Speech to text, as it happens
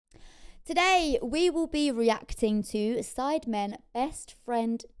Today, we will be reacting to SIDEMEN Best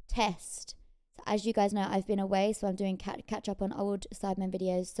Friend Test. So as you guys know, I've been away, so I'm doing catch up on old SIDEMEN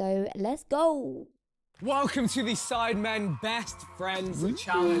videos. So let's go. Welcome to the SIDEMEN Best Friends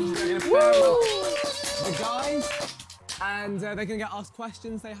Challenge. We're going to pair up the guys, and they're going to get asked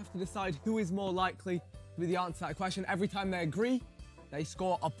questions. They have to decide who is more likely to be the answer to that question. Every time they agree, they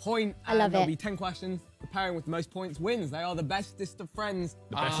score a point. I love it. There'll be 10 questions. The pairing with the most points wins. They are the bestest of friends.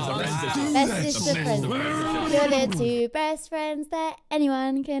 The bestest of friends. Bestest of friends. You're the two best friends that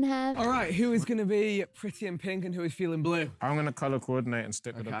anyone can have. All right, who is going to be pretty in pink and who is feeling blue? I'm going to colour coordinate and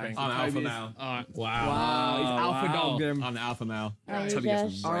stick with the pink. I'm alpha male. All right. Wow, he's alpha dog him. I'm the alpha male. Are you,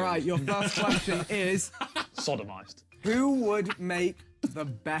 Josh? All right, your first question is... Sodomized. Who would make the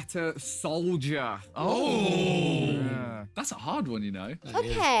better soldier? Oh! Yeah. That's a hard one, you know.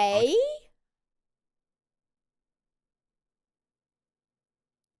 Okay.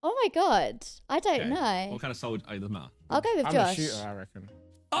 Oh my god. I don't know. What kind of soldier? Oh, it doesn't matter. I'll go with I'm Josh. a shooter, I reckon.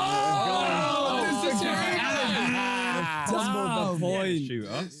 Double the point.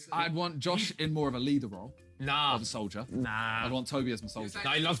 Shooter. I'd want Josh in more of a leader role. Nah. Of a soldier. Nah. I'd want Toby as my soldier. No,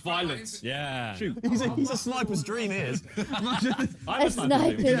 he loves violence. Yeah. Shoot. He's a sniper's dream, he is. I'm A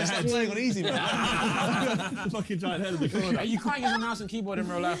sniper's dream. Playing on easy, man. Fucking giant head in the corner. You can't use a mouse and keyboard in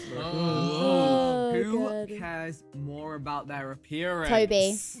real life, bro. Oh, Who God. cares more about their appearance?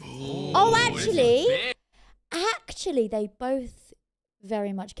 Toby. Oh, actually, they both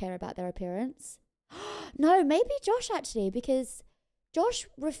very much care about their appearance. No, maybe Josh actually, because Josh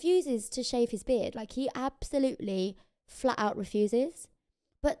refuses to shave his beard. Like, he absolutely flat out refuses.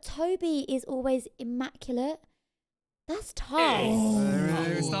 But Toby is always immaculate. That's tough.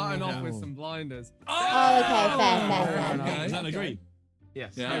 We're starting off with some blinders. Oh, okay, fair. Okay. Does that agree?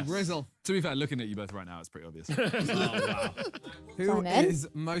 Yes. Yeah. Yeah. Grizzle. To be fair, looking at you both right now, it's pretty obvious. Oh, wow. Who Simon? is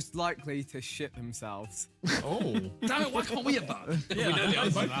most likely to shit themselves? Oh. Damn it, why can't we have that? Yeah, we know the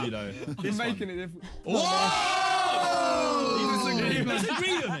answer to that. You know. I'm making it different. You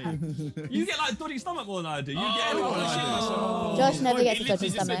disagree with me. You get like dodgy stomach more than I do. You get everyone to shit myself. Josh never gets a dodgy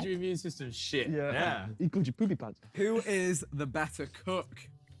stomach. Your immune system shit. Yeah. He called you poopy pants. Who is the better cook?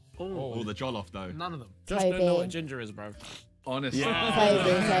 Oh, the jollof though. None of them. Toby. Just don't know what ginger is, bro. Honestly. Toby.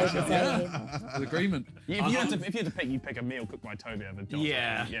 Agreement. If you had to pick, you'd pick a meal cooked by Toby over Josh.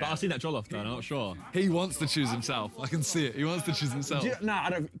 Yeah. But I've seen that jollof though, and I'm not sure. He wants to choose himself. I can see it. He wants to choose himself. Nah,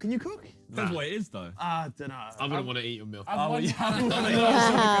 I don't. Can you cook? Depends what it is though. I don't know. I wouldn't want to eat your meal. Wow.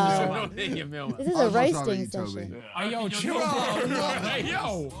 Eat your meal. This is a roasting session. Oh, yo, chill.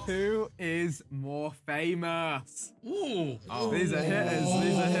 Yo. Who is more famous? Ooh. These are hitters.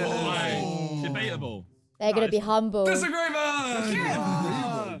 These are hitters. Debatable. They're going to be humble. Disagreement!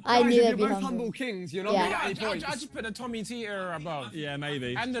 I knew You're they'd be both humble. humble kings. You're not Yeah. going to get any points. I just put the Tommy T era above. Yeah,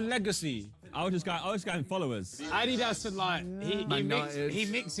 maybe. And the legacy. I was just going followers. Adidas and like United. he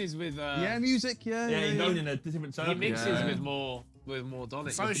mixes with music, Yeah, he's going in a different circle. he mixes with more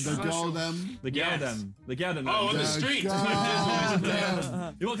Donic. The girl them. The girl them. Oh, on the street.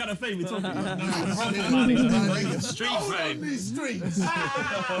 What kind of fame we talking about? Street fame.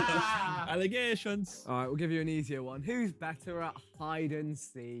 Allegations. All right, we'll give you an easier one. Who's better at hide and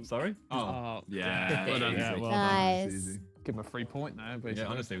seek? Sorry? Oh. Yeah. Well done. Yeah, well Nice. Give him a 3 point now. But Yeah,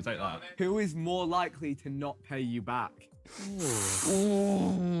 honestly, we'll take that. Who is more likely to not pay you back? Who's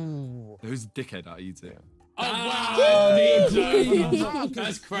a dickhead out of you two? Oh, wow.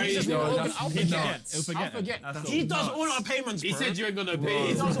 That's crazy. He'll forget. That's He all. does all our payments, He said you ain't gonna pay.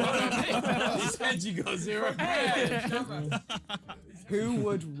 He does all our payments. He said you got 0 pay. Who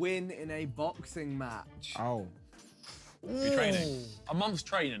would win in a boxing match? Oh. You're training. A month's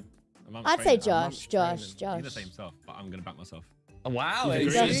training. I'd say Josh. Josh. He's gonna say himself, but I'm gonna back myself. Wow. I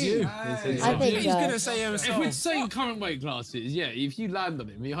think He's gonna Josh. say himself. If we're saying current weight classes, yeah, if you land on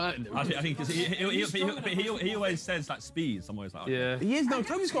him, you're hurting him. I think because he always says like speed. I'm always like, okay. Yeah. He is, no,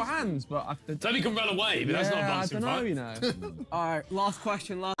 Toby's got hands, but Toby can run away, but that's not a I boxing don't know, fight. you know. All right, last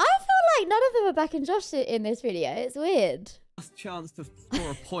question, last I feel like none of them are backing Josh in this video. It's weird. chance to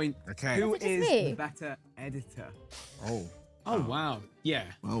score a point. Okay. Who Is it just is me? the better editor? Oh, wow. Yeah.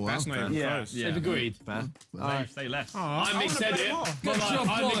 Oh, wow. That's not even Yeah. close. Yeah. They've agreed. Fair. Say less. I mixed edit, but like,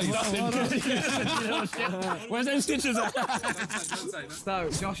 I mixed nothing. Where's those stitches at? So,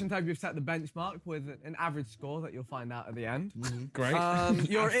 Josh and Toby have set the benchmark with an average score that you'll find out at the end. Great.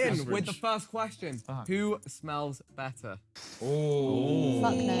 You're in with the first question. Who smells better? Fuck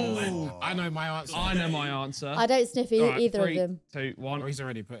no. I know my answer. I know my answer. I don't sniff either of them. 2, 1. Oh, he's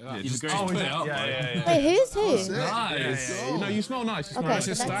already put it up. Just Oh, put it yeah, up, yeah, mate. yeah. Wait, who's who? Nice. You know, you smell nice. You smell Okay, nice.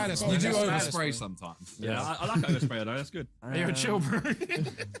 so that's You do stylist. overspray sometimes. Yeah, I like overspray though. That's good. You're a chill, bro.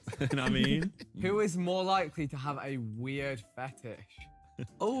 You know what I mean? Who is more likely to have a weird fetish?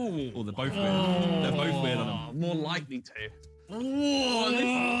 Oh, they're both weird. They're both weird on them. More likely to.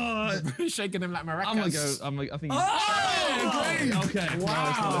 Shaking him like maracas. I'm gonna go. I think. Okay.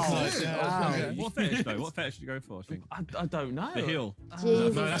 Wow. Okay. What fetish though? What fetish should you go for? I think. I don't know. The heel.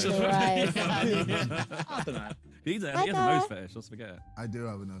 Jesus that's just Christ. I don't know. He has a nose fetish. Let's forget it. I do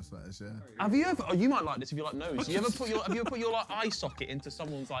have a nose fetish, yeah. Have you ever? Oh, you might like this if you like nose. You ever put your? Have you ever put your like eye socket into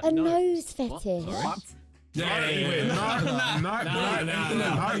someone's like A nose? nose fetish. Yeah.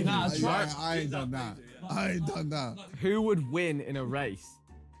 I ain't done that. I ain't done that. Who would win in a race?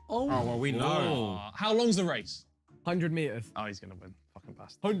 Oh, well, we know. How long's the race? 100 meters. Oh, he's gonna win. Fucking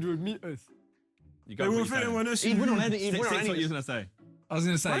bastard. 100 meters. You go. He'd win on any. He'd win on any. What you was gonna say? I was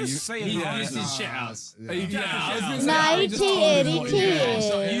gonna say. His shit house. Nah, he cheated. He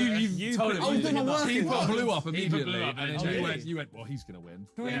cheated. You told him. He blew up immediately, blew up, and and then you went. Well, he's gonna win.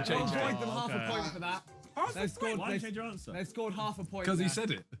 Yeah. Changed it. Point them half a point for that. They've scored. Why did you change your answer? They've scored half a point Because he there.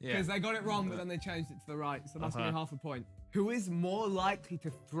 said it. Because they got it wrong, but then they changed it to the right, so that's gonna be half a point. Who is more likely to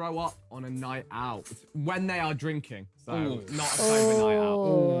throw up on a night out when they are drinking? So not a sober night out.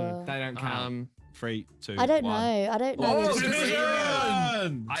 Oh. They don't count. 3, 2, I don't 1. know. I don't know.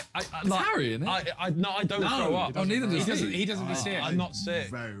 It's Harry, isn't it? I don't throw up. Oh, neither does He doesn't be sick. I'm not sick.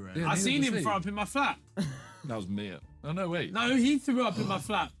 Very rare. Yeah, I neither seen does him he. throw up in my flat. That was me. Oh no, wait. No, he threw up in my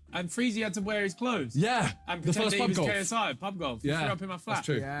flat, and Freezy had to wear his clothes. Yeah. And The pretend first that he pub was golf. KSI, pub golf. Yeah. He threw up in my flat. That's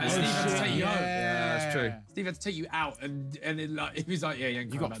true. Yeah. And Steve had to take you home. Yeah, that's true. Steve had to take you out, and then like he was like, "Yeah, you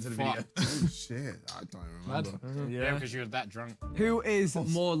got back to the video." Oh shit, I don't remember. Yeah, because you were that drunk. Who is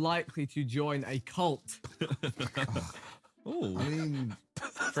more likely to join a cult? Oh. I mean,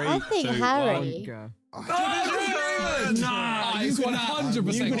 I think Harry. Go. Nah, He's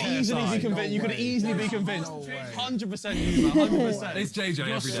 100%. You could easily be convinced. You could easily be convinced. 100% you, 100%. It's JJ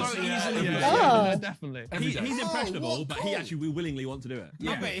every So day. easily. Oh. Definitely. He's impressionable, but he actually will willingly want to do it.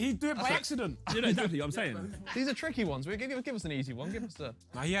 Yeah, but he'd do it by accident. You know exactly what I'm saying. These are tricky ones. Give us an easy one. Give us a.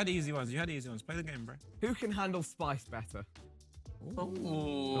 No, you had easy ones. You had easy ones. Play the game, bro. Who can handle spice better?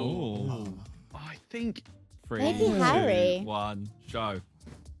 Oh. I think. 3, Maybe 2, Harry. 1, show.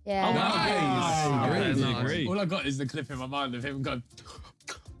 Yeah. Nice. Really agree. All I got is the clip in my mind of him going.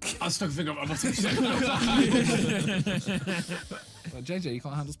 I stuck a finger up my bottom. JJ, you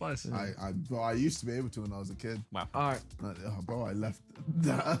can't handle spice. Bro, I used to be able to when I was a kid. Wow. All right. Bro, I left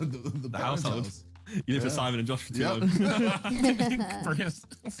the parents' household. house. You live with Simon and Josh for too Yep. long.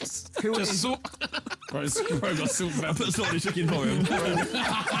 Who is Bro, got salt I put salt in the chicken for him.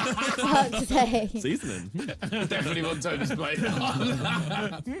 Fuck's sake. Seasoning. definitely on Tony's plate.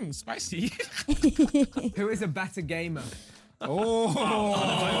 Spicy. who is a better gamer? Oh,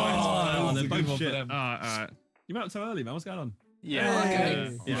 they're good both one for shit. them. All right. You went up so early, man. What's going on? Yeah.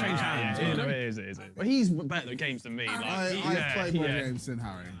 Okay. You changed hands. It is. But he's better at games than me. Like, I play more games than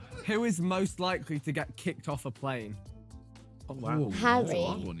Harry. Who is most likely to get kicked off a plane? Oh, wow. Harry. That's a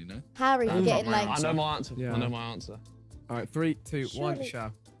hard one, you know. Harry for getting like. I know my answer. Yeah. I know my answer. All right, 3, 2, 1, Surely.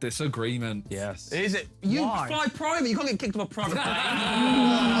 show. Disagreement. Yes. Is it? You Why? fly private. You can't get kicked off a private plane.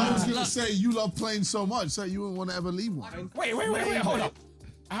 I was gonna say you love planes so much, so you wouldn't want to ever leave one. Wait, hold up.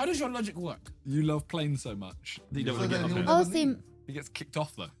 How does your logic work? You love planes so much. You don't want to get off it. Oh, see, He gets kicked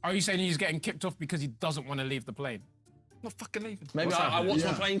off though. Are you saying he's getting kicked off because he doesn't want to leave the plane? Not fucking leaving. Maybe I watched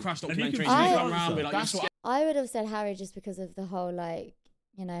my plane crash documentary. So I- you come around and be like, That's what I would have said Harry just because of the whole like,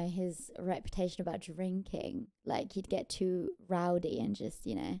 you know, his reputation about drinking. Like he'd get too rowdy and just,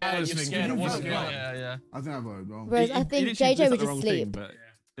 you know. you're scared of what's going on. Yeah. I think I voted wrong. Whereas I think literally JJ did would the just wrong sleep. thing, but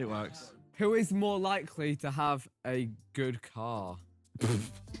it works. Who is more likely to have a good car?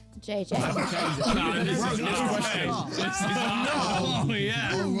 JJ. No, this is this question. oh yeah.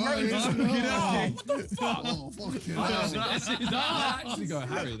 Oh, fucking hell. Actually go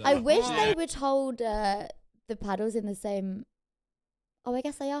Harry though. I wish they would hold the paddles in the same. Oh, I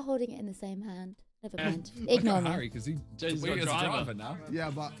guess they are holding it in the same hand. Never mind. Ignore me. Harry because he Jay's we're got as a driver. driver now. Yeah,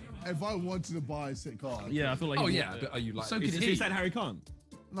 but if I wanted to buy a sick car, Yeah, I feel like. Oh he yeah, would. but are you like? So Is could he he? saying Harry can't?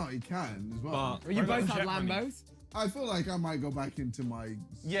 no, he can as well. But You both have Lambos? I feel like I might go back into my.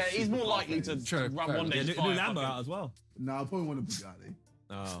 Yeah, he's more likely to True, run fair one day. yeah, just do buy a Lambo fucking- out as well. No, I probably want a Bugatti.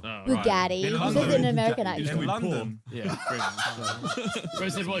 Oh. Bugatti. He says it in an American In accent. London. Yeah, pretty much. Bro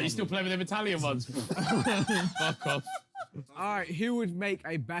said, what, you still playing with them Italian ones? Fuck off. All right, who would make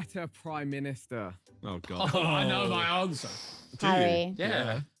a better prime minister? Oh god. Oh, I know my answer. Harry.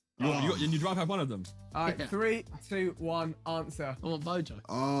 Yeah. You drive have one of them. All right, 3, 2, 1, answer. I want Bojo.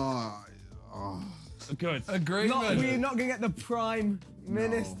 Oh. Good. Agreement. We're not going to get the prime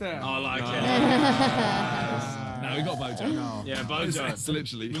minister. I like it. No, we got Bojo. No. Yeah, Bojo. It's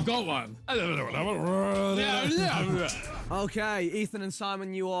literally. We've got one. Okay, Ethan and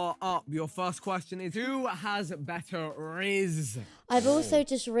Simon, you are up. Your first question is, who has better riz? I've also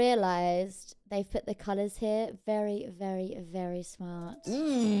just realised they've put the colours here. Very, very, very smart.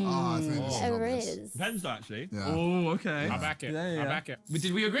 I think this is A obvious. riz. Depends, actually. Yeah. Oh, okay. I back it. Yeah, yeah. I back it.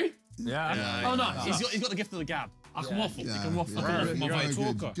 Did we agree? Yeah. Oh, nice. He's got the gift of the gab. I can waffle. Yeah, You can waffle. yeah, You're very a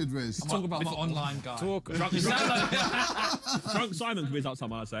good. talker. Good riz. Talk about my online guy. Talker. Drunk Simon can whiz out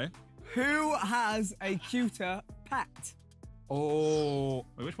something, I'd say. Who has a cuter pet? Oh.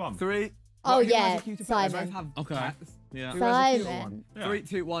 Wait, which one? 3. Oh, Who has yeah, a cuter pet? They Simon. both have Okay. pets. Yeah. Who has a cuter Simon. one? Yeah. 3,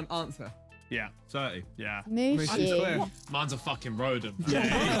 2, 1, answer. Yeah, 30. Yeah. Mushy. Mine's a fucking rodent. The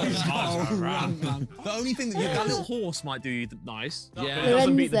only thing that little horse might do you nice. Yeah. But it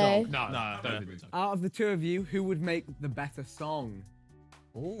doesn't beat the Lorenzo. dog. No, No. don't do it. Out of the two of you, who would make the better song?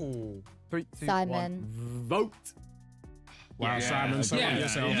 Ooh. 3, 2, Simon. 1. Vote. Wow, Simon. So Yeah,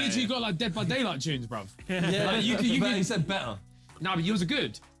 yourself. you literally got like Dead by Daylight tunes, bruv. Yeah, Like, he said better. No, but yours are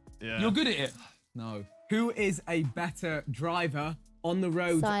good. Yeah. You're good at it. No. Who is a better driver on the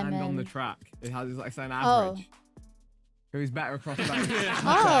road and on the Simon. track? It has like an Oh. average. Who's better across both?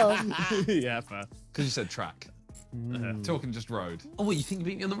 Oh. Yeah, fair. Because you said track. Talking just road. Oh, what, you think you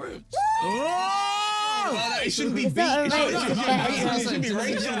beat me on the road? It shouldn't be It's not a race. It should be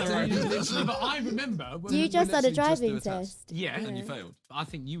racing on the road. No, but I remember when You we just had a literally just do driving test. test. Yeah, And you failed. I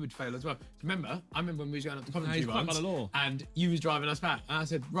think you would fail as well. Remember? I remember when we was going up to Coventry he's quite once, by the law. and you was driving us back, and I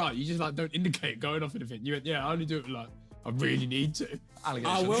said, right, you just like don't indicate going off anything. You went, yeah, I only do it like I really need to.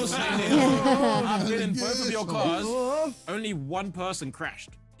 Allegation. I will say this. I've been in both of your cars. Only one person crashed.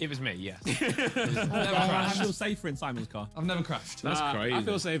 It was me, yes. I feel safer in Simon's car. I've never crashed. That's crazy. I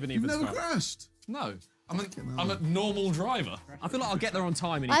feel safe in You've Ethan's never car. crashed. No. I'm a normal driver. I feel like I'll get there on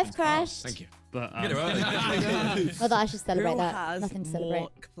time. In I've Ethan's car. crashed. Thank you. But Get it early. Although I should celebrate Who that. has Nothing to celebrate. more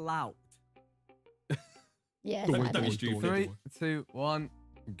clout? Yeah. Don't Simon. be stupid. 3, 2, 1,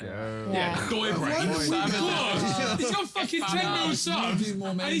 go. Yeah. Doy brain. He's got fucking 10 million subs. do more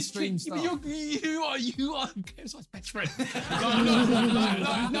And he's mainstream you are KSI's best friend.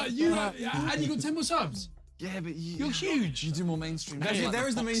 No, you are, and you got 10 more subs. Yeah, but You're huge. You do more mainstream. There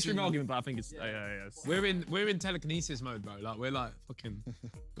is the mainstream argument, but I think it's. We're in telekinesis mode, bro. Like we're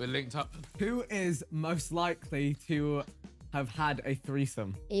linked up. Who is most likely to have had a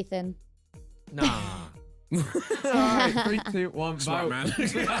threesome? Ethan. Nah. Alright, 3, 2, 1, Smart vote. man. What?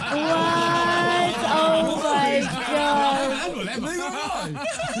 Oh my god. I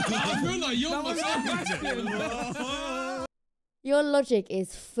feel like you're my Your logic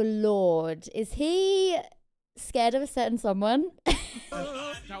is flawed. Is he scared of a certain someone?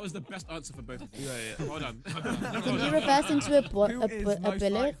 That was the best answer for both of you. Yeah. Hold on. Can you reverse into a, Who is most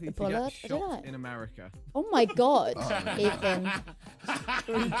bullet? likely A to bullet? get I shot don't know. in America? Oh my god, Ethan.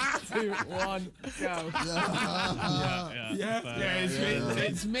 3, 2, 1, go. Yeah,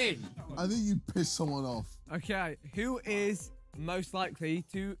 it's me. I think you pissed someone off. Okay, who is most likely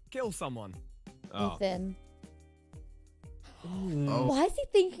to kill someone? Ethan. Oh. Why is he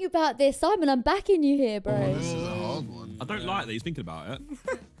thinking about this? Simon, I'm backing you here, bro. This is a hard one. I don't like that he's thinking about it.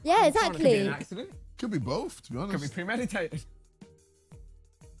 Yeah, It could be exactly. an accident. Could be both, to be honest. Could be premeditated.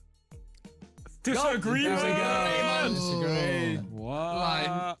 Disagreement. There we go. Disagree.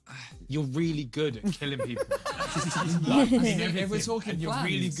 What? You're really good at killing people. If we're talking You're planned,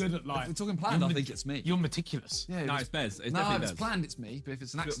 really good at like. If we're talking planned, I think it's me. You're meticulous. Yeah, No, it's Bez. It's no, definitely if Bez. it's planned, it's me. But if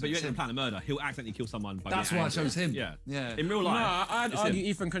it's an accident, But you it's didn't him. plan a murder. He'll accidentally kill someone by That's being why I angry. chose him. Yeah. Yeah. In real No, life, I'd it's argue him.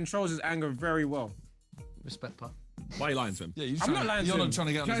 Ethan controls his anger very well. Respect, part. Why are you lying to him? Yeah, you're, I'm not lying to you're him. not trying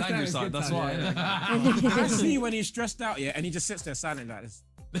to get on his Trying to angry say side. it's That's good why. side, innit? I see when he's stressed out, yeah, and he just sits there silent like this.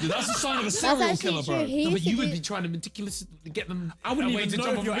 Dude, that's a sign of a That's serial actually killer, true. bro. He No, used but to you would do- be trying to meticulously get them I wouldn't away even to know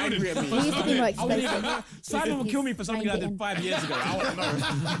top if of you're a building. angry at me. He used to be more I wouldn't even explosive. know. Simon will kill me for something I did He's 5 years ago. I wouldn't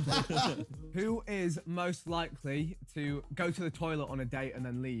know. Who is most likely to go to the toilet on a date and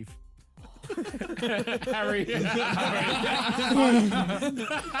then leave? Harry.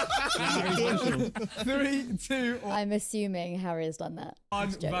 3, 2, 1, I'm assuming Harry has done that.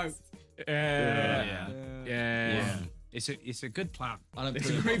 It's jokes. vote. Yeah. It's a good plan. I don't It's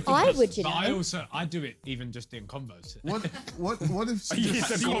believe a great I would, you But I know. also I do it even just in combos. What if she You just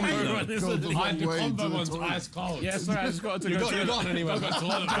said saw combo you one, go this the is- wrong I the way to combo the one's toilet? ice cold. Yeah, sorry, I just got to go to you're gone anyway. I'll go to the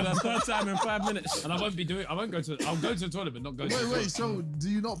toilet. For the third time in 5 minutes. And I won't go to the toilet, but not go to the Wait, toilet. so do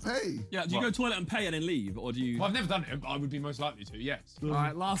you not pay? Yeah, do you go to the toilet and pay and then leave, or do you? Well, I've never done it, but I would be most likely to, yes. All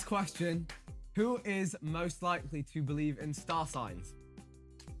right, last question. Who is most likely to believe in star signs?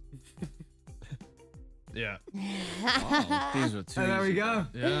 Yeah. These are two. Oh, there we go.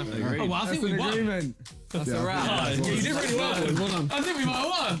 Yeah. Oh, well, I That's think we an won. agreement. That's a Yeah, wrap. You did really well. Well done. I think we might have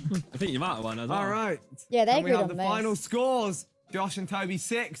won. I think you might have won as well. All right. Yeah, they And we agreed have on the most. final scores. Josh and Toby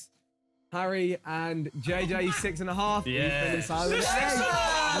 6. Harry and JJ 6.5. Yeah. Ethan and Simon 8.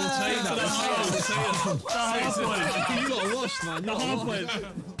 We'll take that. You got a wash, man. The half point.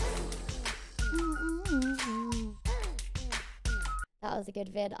 That was a good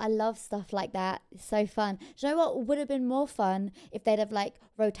vid. I love stuff like that. It's so fun. Do you know what would have been more fun if they'd have like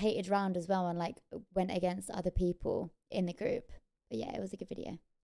rotated round as well and like went against other people in the group? But yeah, it was a good video.